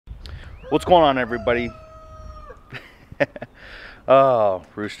What's going on, everybody? Oh,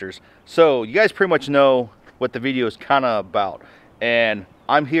 roosters. So you guys pretty much know what the video is kind of about, and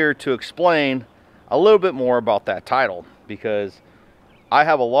I'm here to explain a little bit more about that title, because I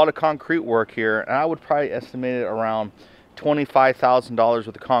have a lot of concrete work here, and I would probably estimate it around $25,000 worth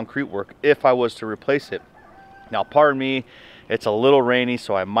of concrete work if I was to replace it. Now, pardon me, it's a little rainy,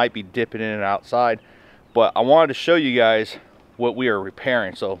 so I might be dipping in and outside, but I wanted to show you guys what we are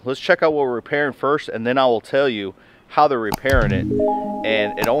repairing. So let's check out what we're repairing first, and then I will tell you how they're repairing it.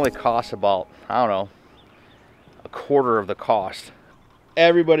 And it only costs about, I don't know, a quarter of the cost.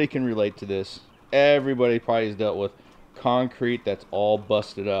 Everybody can relate to this. Everybody probably has dealt with concrete that's all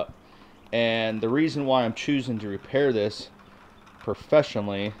busted up. And the reason why I'm choosing to repair this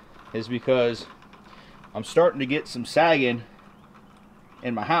professionally is because I'm starting to get some sagging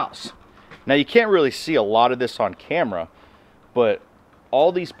in my house. Now, you can't really see a lot of this on camera, but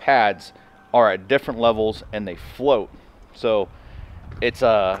all these pads are at different levels and they float. So it's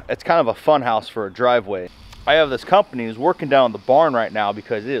kind of a fun house for a driveway. I have this company who's working down in the barn right now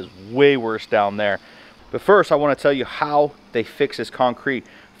because it is way worse down there. But first, I want to tell you how they fix this concrete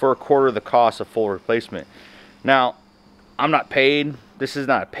for a quarter of the cost of full replacement. Now, I'm not paid. This is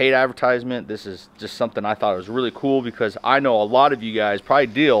not a paid advertisement. This is just something I thought was really cool, because I know a lot of you guys probably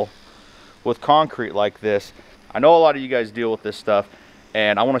deal with concrete like this. I know a lot of you guys deal with this stuff,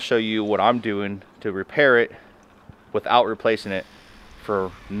 and I want to show you what I'm doing to repair it without replacing it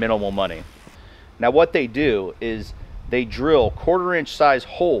for minimal money. Now, what they do is they drill 1/4-inch size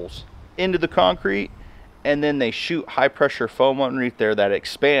holes into the concrete, and then they shoot high pressure foam underneath there that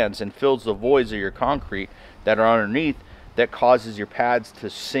expands and fills the voids of your concrete that are underneath, that causes your pads to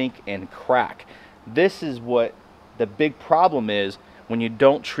sink and crack. This is what the big problem is when you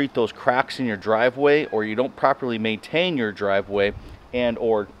don't treat those cracks in your driveway, or you don't properly maintain your driveway and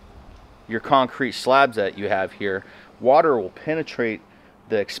or your concrete slabs that you have here. Water will penetrate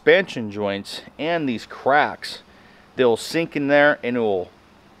the expansion joints and these cracks. They'll sink in there and it will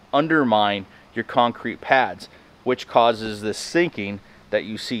undermine your concrete pads, which causes this sinking that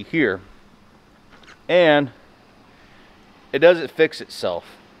you see here. And it doesn't fix itself.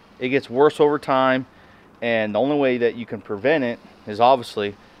 It gets worse over time, and the only way that you can prevent it is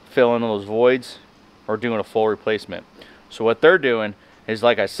obviously filling those voids or doing a full replacement. So what they're doing is,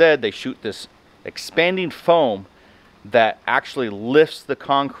 like I said, they shoot this expanding foam that actually lifts the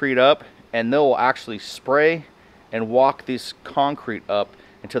concrete up, and they'll actually spray and walk this concrete up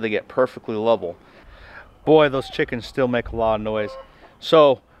until they get perfectly level. Boy, those chickens still make a lot of noise.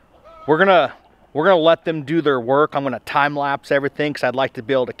 So we're gonna let them do their work. I'm gonna time lapse everything, because I'd like to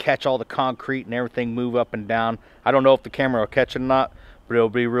be able to catch all the concrete and everything move up and down. I don't know if the camera will catch it or not, but it'll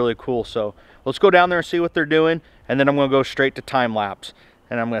be really cool. So let's go down there and see what they're doing, and then I'm gonna go straight to time lapse,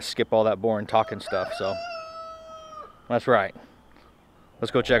 and I'm gonna skip all that boring talking stuff. So that's right. Let's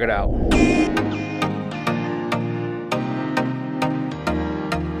go check it out.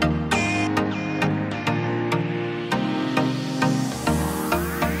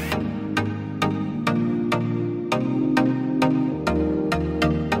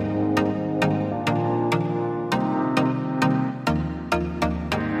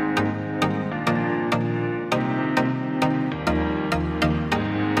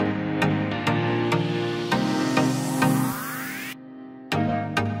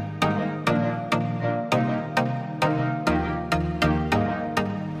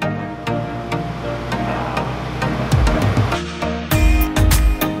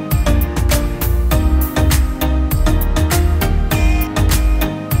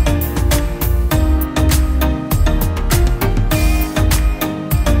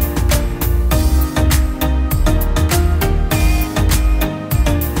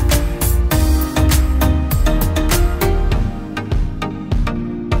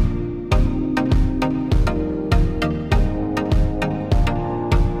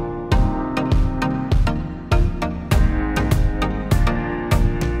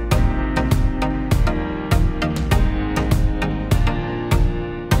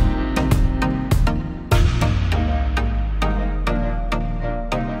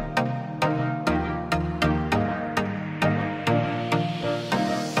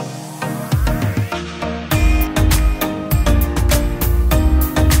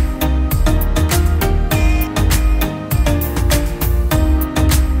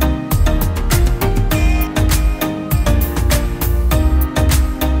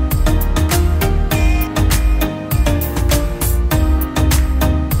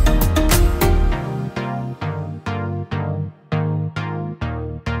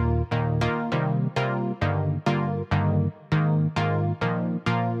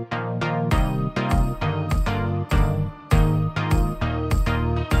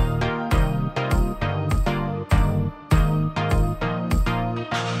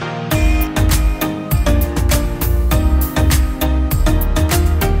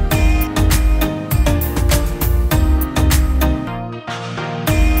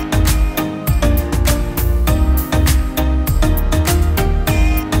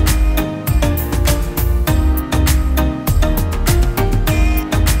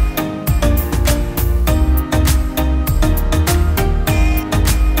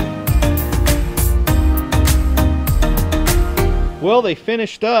 Well, they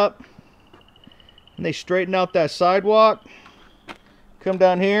finished up and they straightened out that sidewalk. Come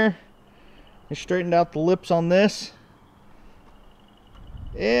down here, they straightened out the lips on this,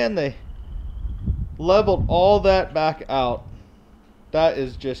 and they leveled all that back out. That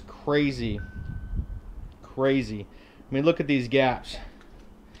is just crazy. Crazy. I mean, look at these gaps.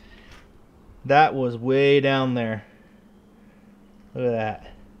 That was way down there. Look at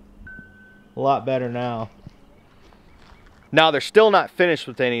that. A lot better now. Now they're still not finished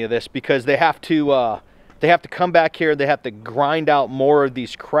with any of this because they have to come back here. They have to grind out more of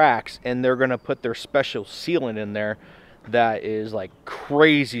these cracks, and they're gonna put their special sealant in there that is like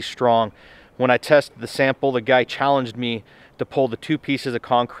crazy strong. When I tested the sample, the guy challenged me to pull the 2 pieces of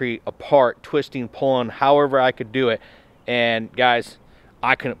concrete apart, twisting, pulling, however I could do it. And guys,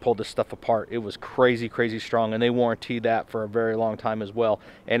 I couldn't pull this stuff apart. It was crazy, crazy strong, and they warranty that for a very long time as well.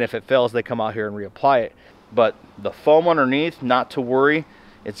 And if it fails, they come out here and reapply it. But the foam underneath, not to worry,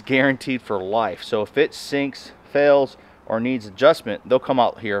 it's guaranteed for life. So if it sinks, fails, or needs adjustment, they'll come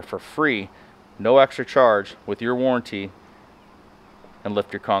out here for free, no extra charge, with your warranty, and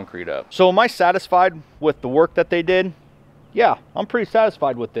lift your concrete up. So am I satisfied with the work that they did? Yeah, I'm pretty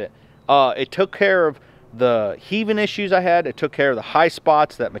satisfied with it. It took care of the heaving issues I had. It took care of the high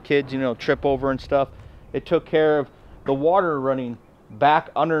spots that my kids, you know, trip over and stuff. It took care of the water running back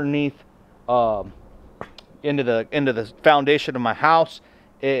underneath into the foundation of my house.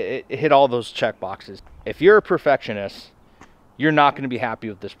 It hit all those check boxes. If you're a perfectionist, you're not going to be happy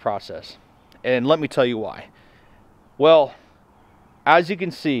with this process. And let me tell you why. Well, as you can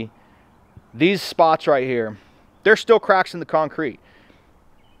see, these spots right here, there's still cracks in the concrete.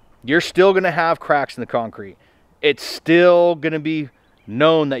 You're still going to have cracks in the concrete. It's still going to be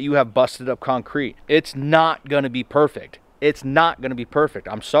known that you have busted up concrete. It's not going to be perfect. It's not going to be perfect.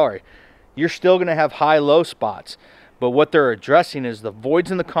 I'm sorry. You're still going to have high-low spots. But what they're addressing is the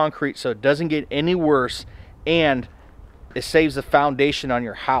voids in the concrete so it doesn't get any worse, and it saves the foundation on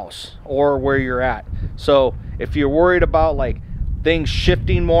your house or where you're at. So if you're worried about like things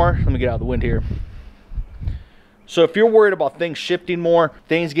shifting more, let me get out of the wind here. So if you're worried about things shifting more,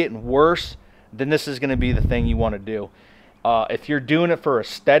 things getting worse, then this is going to be the thing you want to do. If you're doing it for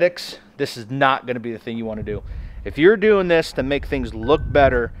aesthetics, this is not going to be the thing you want to do. If you're doing this to make things look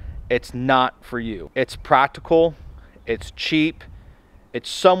better, it's not for you. It's practical, it's cheap, it's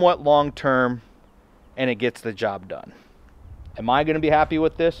somewhat long-term, and it gets the job done. Am I going to be happy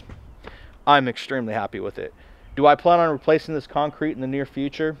with this? I'm extremely happy with it. Do I plan on replacing this concrete in the near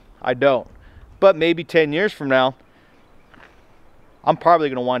future? I don't. But maybe 10 years from now, I'm probably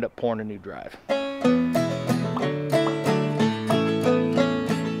going to wind up pouring a new drive.